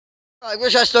Right,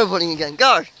 we'll try snowboarding again.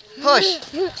 Go! Push!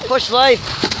 Push, Slave!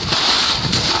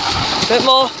 Bit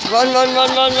more. Run, run,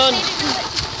 run, run, run.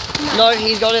 No,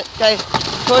 he's got it. Okay.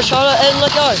 Push harder and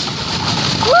let go.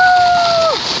 Woo!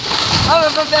 I'm a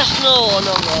professional. Oh,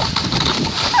 no, I'm not.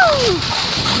 Woo!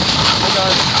 Go.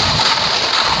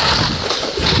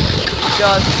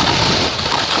 Go.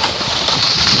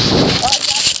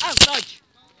 Oh, dodge.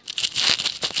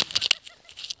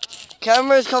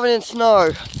 Camera is covered in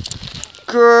snow.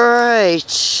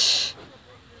 Great.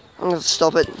 I'm going to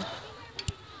stop it.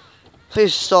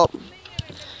 Please stop.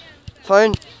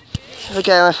 Phone.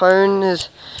 Okay, my phone is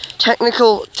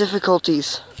technical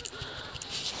difficulties.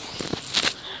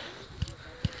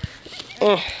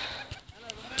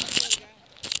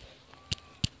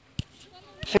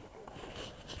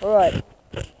 Alright.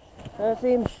 It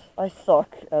seems I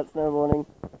suck at snowboarding.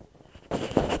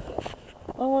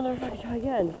 I wonder if I can try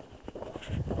again.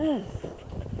 Yes.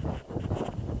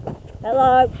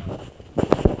 Hello.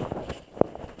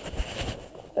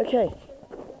 Okay.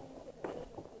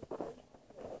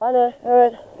 I know,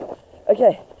 alright.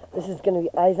 Okay, this is gonna be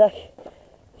Isaac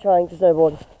trying to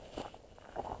snowboard.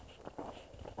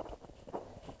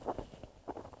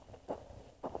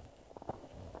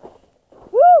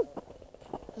 Woo!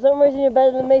 For some reason you're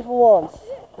better than me for once.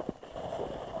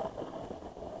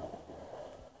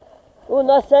 Oh,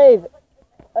 nice save.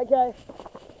 Okay.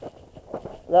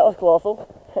 That was colossal.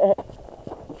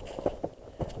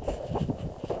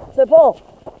 So Paul,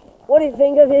 what do you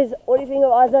think of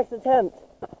Isaac's attempt?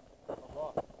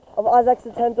 Of Isaac's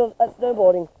attempt at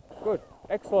snowboarding? Good,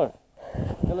 excellent.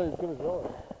 Nearly as good as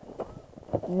yours.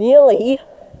 Nearly?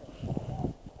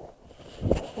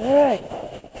 Alright.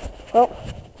 Well,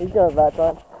 he's going to have a bad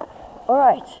time.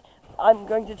 Alright, I'm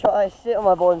going to try sit on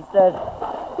my board instead.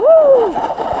 Woo!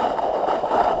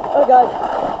 Oh god.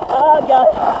 Oh god.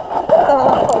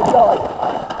 Oh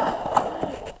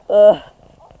god.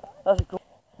 That's cool.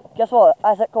 Guess what?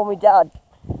 Isaac called me Dad.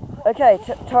 Okay,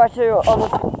 try to on the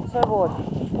snowboard.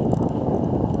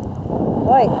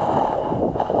 Wait,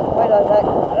 Isaac.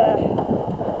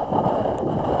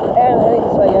 And I think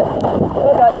this way yet.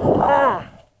 Oh god. Ah!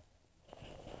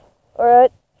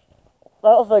 Alright.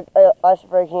 That was an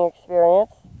ice-breaking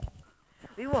experience.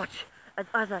 We watch as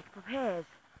Isaac prepares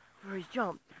for his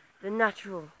jump. The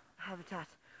natural habitat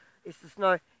is the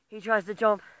snow. He tries to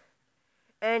jump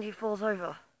and he falls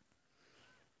over.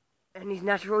 And his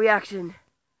natural reaction.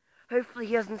 Hopefully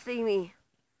he doesn't see me.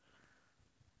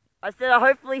 I said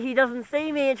hopefully he doesn't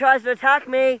see me and tries to attack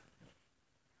me.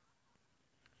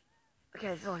 Okay,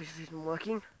 this obviously isn't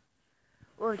working.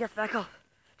 Well, he gets back up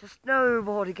to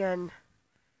snowboard again.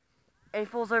 And he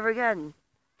falls over again,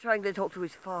 trying to talk to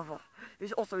his father,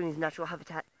 who's also in his natural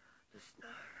habitat, the snow.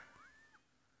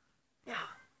 Now,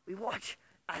 we watch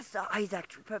as Isaac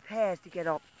prepares to get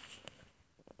up.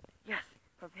 Yes,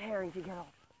 preparing to get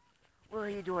up. Will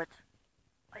he do it?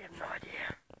 I have no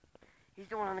idea. He's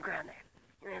doing it on the ground there.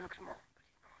 He may look small,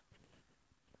 but he's not.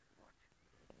 Watch.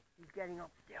 He's getting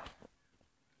up still.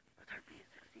 Let's hope he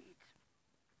succeeds.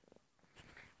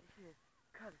 This is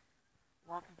Curtis,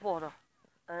 wild reporter,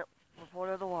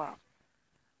 reporter of the wild.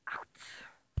 Ouch.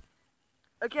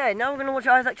 Okay, now we're going to watch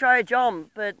Isaac try a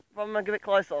jump, but from a bit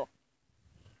closer.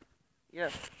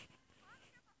 Yes.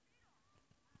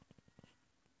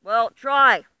 Well,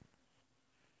 try.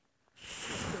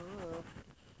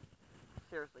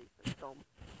 Seriously, it's dumb.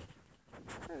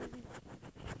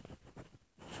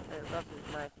 That's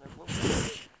nice.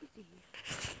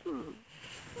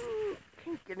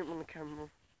 Can't get him on the camera.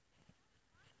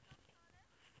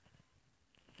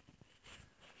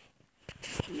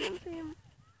 You don't see him?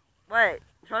 Wait,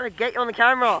 I'm trying to get you on the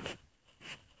camera.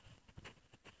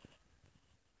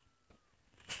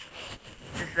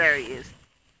 There he is.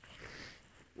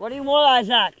 What do you want,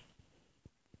 Isaac?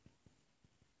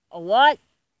 A what?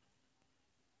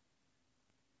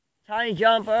 Tiny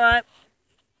jump, alright.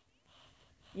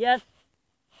 Yes.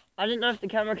 I didn't know if the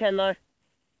camera can though.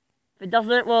 If it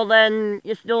doesn't, well then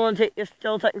you're still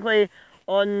technically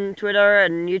on Twitter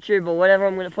and YouTube or whatever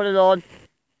I'm gonna put it on.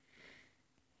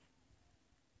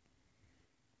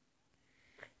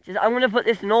 I'm gonna put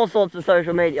this in all sorts of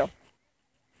social media.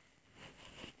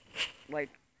 Wait.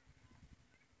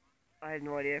 I have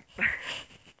no idea.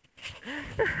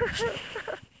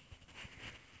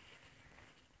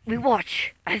 We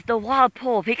watch as the wild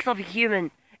Paul picks up a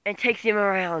human and takes him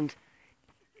around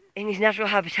in his natural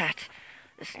habitat,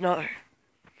 the snow.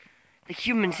 The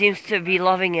human seems to be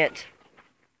loving it.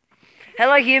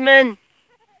 Hello, human!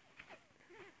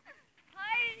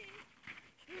 Hi!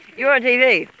 You're on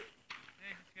TV.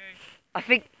 I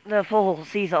think the Paul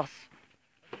sees us.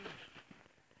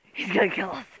 He's gonna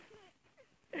kill us.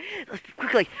 Let's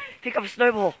quickly. Pick up a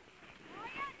snowball.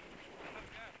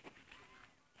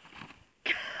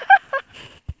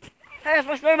 Hey, that's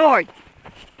my snowboard.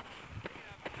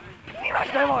 Give me my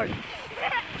snowboard.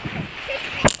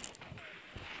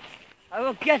 I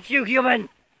will get you, human.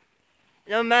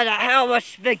 No matter how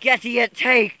much spaghetti it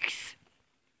takes.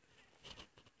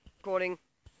 Recording.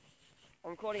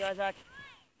 I'm recording, Isaac.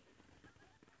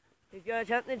 He's gonna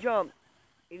attempt the jump,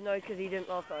 even though it's because he didn't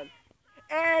last time.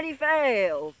 And he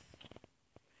fails.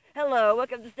 Hello,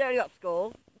 welcome to Standing Up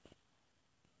School.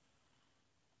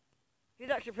 He's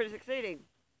actually pretty succeeding.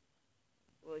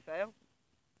 Will he fail?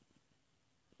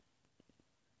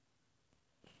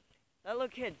 That little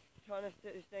kid's trying to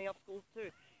do Standing Up School too.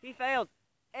 He failed.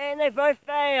 And they both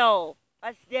fail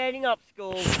at Standing Up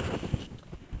School.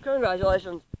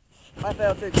 Congratulations. I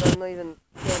failed too because I'm not even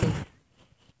standing.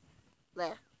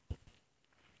 There.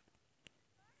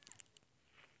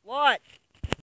 What?